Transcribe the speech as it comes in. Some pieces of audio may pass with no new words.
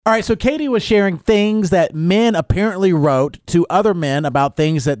All right, so Katie was sharing things that men apparently wrote to other men about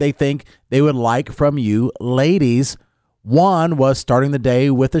things that they think they would like from you ladies. One was starting the day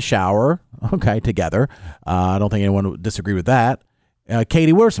with a shower, okay, together. I don't think anyone would disagree with that.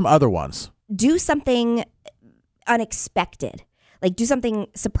 Katie, what are some other ones? Do something unexpected. Like do something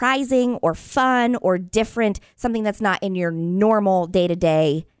surprising or fun or different, something that's not in your normal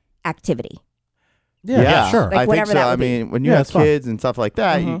day-to-day activity. Yeah, sure. Like I whatever think so. that would I be. mean, when you have kids and stuff like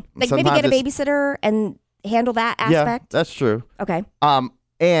that, you Like maybe get a babysitter and handle that aspect. Yeah, that's true. Okay.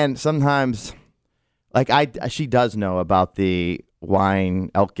 And sometimes, like she does know about the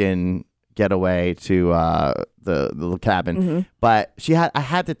wine Elkin getaway to the little cabin, but I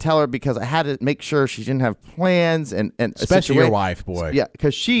had to tell her because I had to make sure she didn't have plans and especially your wife, boy. Yeah,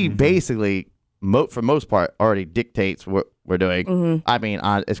 because she basically, for most part, already dictates what we're doing. I mean,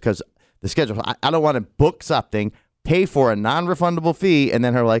 it's because the schedule. I don't want to book something, pay for a non-refundable fee, and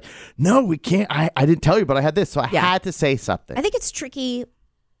then her like, no, we can't. I didn't tell you, but I had this, so I had to say something. I think it's tricky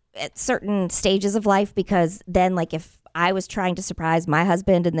at certain stages of life because then, like, if I was trying to surprise my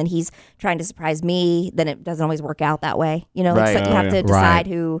husband and then he's trying to surprise me, then it doesn't always work out that way. You know, like, so you have to decide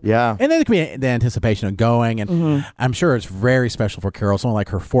who. Yeah. And then it could be the anticipation of going. And I'm sure it's very special for Carol. It's only like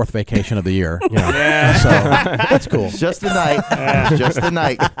her 4th vacation of the year. You know? So that's cool. Just the night. Just the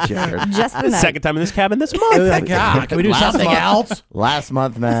night, Jared. Just the night. Second time in this cabin this month. God, can we do something else? Last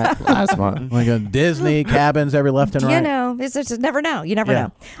month, Matt. Last month. Like a Disney cabins every left and right. You know, it's just never know. You never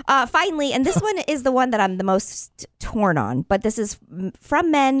know. Finally, and this one is the one that I'm the most torn on, but this is from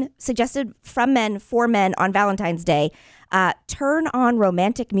men, suggested from men for men on Valentine's Day. Turn on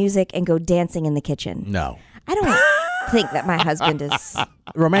romantic music and go dancing in the kitchen. No. I don't think that my husband is...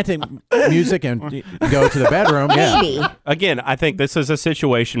 Romantic music and go to the bedroom. Maybe. Yeah. Again, I think this is a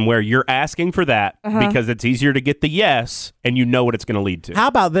situation where you're asking for that because it's easier to get the yes and you know what it's going to lead to. How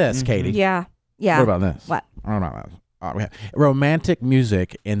about this, Katie? Yeah. Yeah. What about this? What? I don't know. Romantic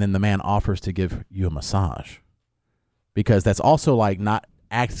music, and then the man offers to give you a massage. Because that's also like not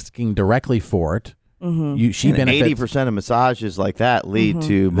asking directly for it. She benefits. 80% of massages like that lead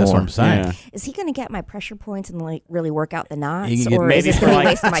to more. That's what I'm saying. Yeah. Is he going to get my pressure points and like really work out the knots? He can get Or maybe is this for going to be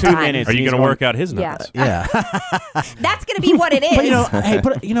like wasting my 2 time? minutes. Are you going to work out his nuts? Yeah. That's going to be what it is.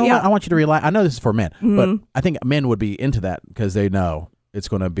 But you know what? I want you to realize. I know this is for men, but I think men would be into that because they know it's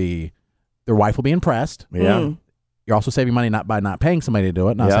going to be their wife will be impressed. Yeah. You're also saving money not by not paying somebody to do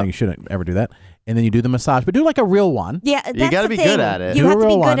it. Not saying you shouldn't ever do that. And then you do the massage, but do like a real one. Yeah, that's You got to the be thing. good at it. You Do have a to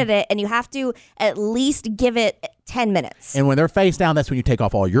be real good one. at it, and you have to at least give it 10 minutes. And when they're face down, that's when you take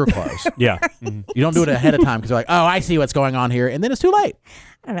off all your clothes. Yeah. You don't do it ahead of time because you're like, oh, I see what's going on here. And then it's too late.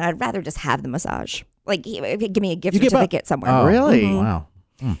 I don't know. I'd rather just have the massage. Like, give me a gift You get certificate somewhere. Oh, Really? Wow.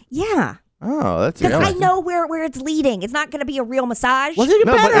 Yeah. Oh, that's Because I interesting. know where it's leading. It's not going to be a real massage. Well, it's even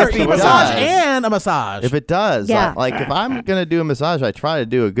No, but better. if It's he a massage does- and a massage. If it does, Yeah. like if I'm going to do a massage, I try to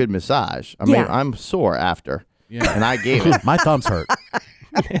do a good massage. I mean, Yeah. I'm sore after. Yeah. And I gave it. My thumbs hurt.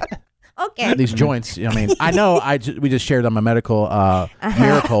 Okay. These joints. I mean, I know. We just shared on my medical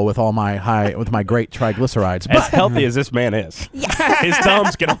miracle with all my great triglycerides. As But healthy as this man is, his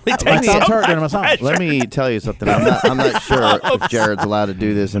thumbs can only my take thumbs so hurt during a much massage. Let me tell you something. I'm not sure if Jared's allowed to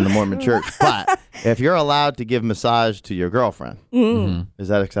do this in the Mormon church, but if you're allowed to give massage to your girlfriend, is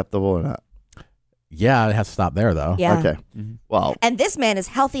that acceptable or not? Yeah, it has to stop there though. Yeah. Okay. Well, And this man is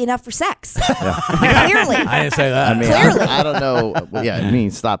healthy enough for sex. Clearly. I didn't say that. I mean, Clearly. I don't know. Well, yeah, it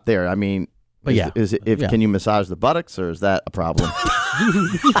means stop there. I mean, But can you massage the buttocks, or is that a problem?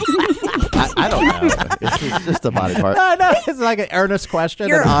 I don't know. It's just a body part. No, it's like an earnest question,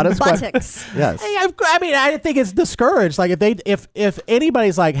 Your an honest question. buttocks. Yes. I mean, I think it's discouraged. Like if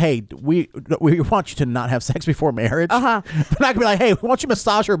anybody's like, hey, we want you to not have sex before marriage, we're not gonna be like, hey, we want you to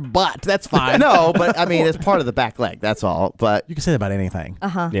massage your butt. That's fine. No, but I mean, it's part of the back leg. That's all. But You can say that about anything.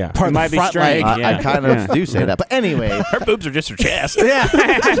 Yeah. Part of the might be front strange. leg. I kind of do say that. But anyway, Her boobs are just her chest. Yeah,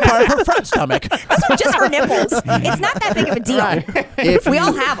 it's part of her front stomach. Just her nipples. It's not that big of a deal. if We you-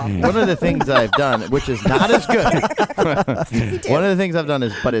 all have them. One of the things that I've done, which is not as good. One of the things I've done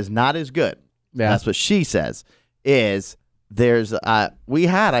is not as good. Yeah. That's what she says. Is there's I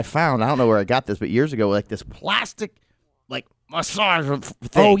found, I don't know where I got this, but years ago, like this plastic like massage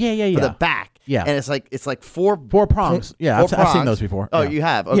thing. Oh, yeah. For the back. Yeah. And it's like four prongs. Yeah, I've seen prongs. those before. Oh, Yeah. you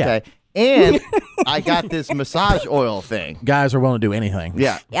have? Yeah. Okay. And I got this massage oil thing. Guys are willing to do anything.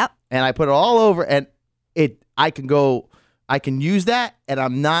 Yeah. Yep. And I put it all over, and I can use that, and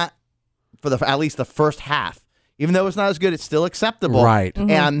I'm not for at least the first half. Even though it's not as good, it's still acceptable. Right. And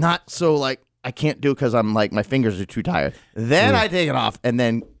I'm not so like I can't do it because I'm like my fingers are too tired. Then I take it off, and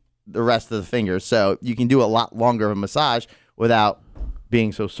then the rest of the fingers. So you can do a lot longer of a massage without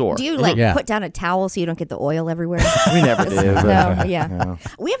being so sore. Do you like Yeah. put down a towel so you don't get the oil everywhere? We never did. but- No, yeah. No.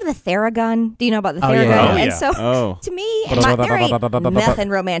 We have the Theragun. Do you know about the Oh, Theragun? yeah. Oh, And yeah. so, Oh. to me, there ain't nothing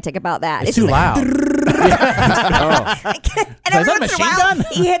romantic about that. It's too just loud. and every that a once in a machine while, gun?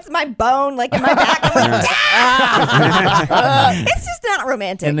 he hits my bone, like in my back. I'm like, "Ah!" It's just not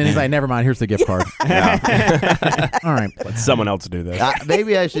romantic. And then he's like, never mind, here's the gift card. All right. Let someone else do this.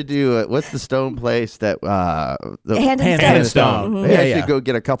 Maybe I should do what's the stone place that the Hand and Hand stone. and stone. Maybe I Yeah. should go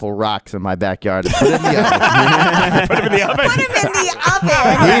get a couple rocks in my backyard and put it in the oven. Put him in the oven. Put him in the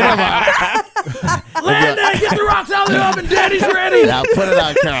oven. Landon, get the rocks out of the oven. Daddy's ready. Now put it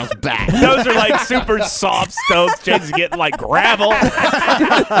on Carol's back. Those are like super soft stones. James is getting like gravel. He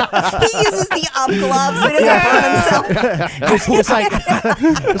uses the up gloves so he doesn't burn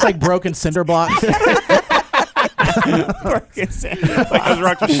himself. It's like broken cinder blocks. Like those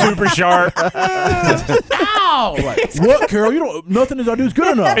rocks are super sharp. Ow! Like, what, Carol? You don't. Nothing I do is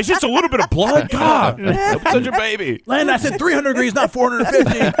good enough. It's just a little bit of blood. God, I'm such a baby. Landon, I said 300 degrees, not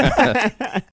 450.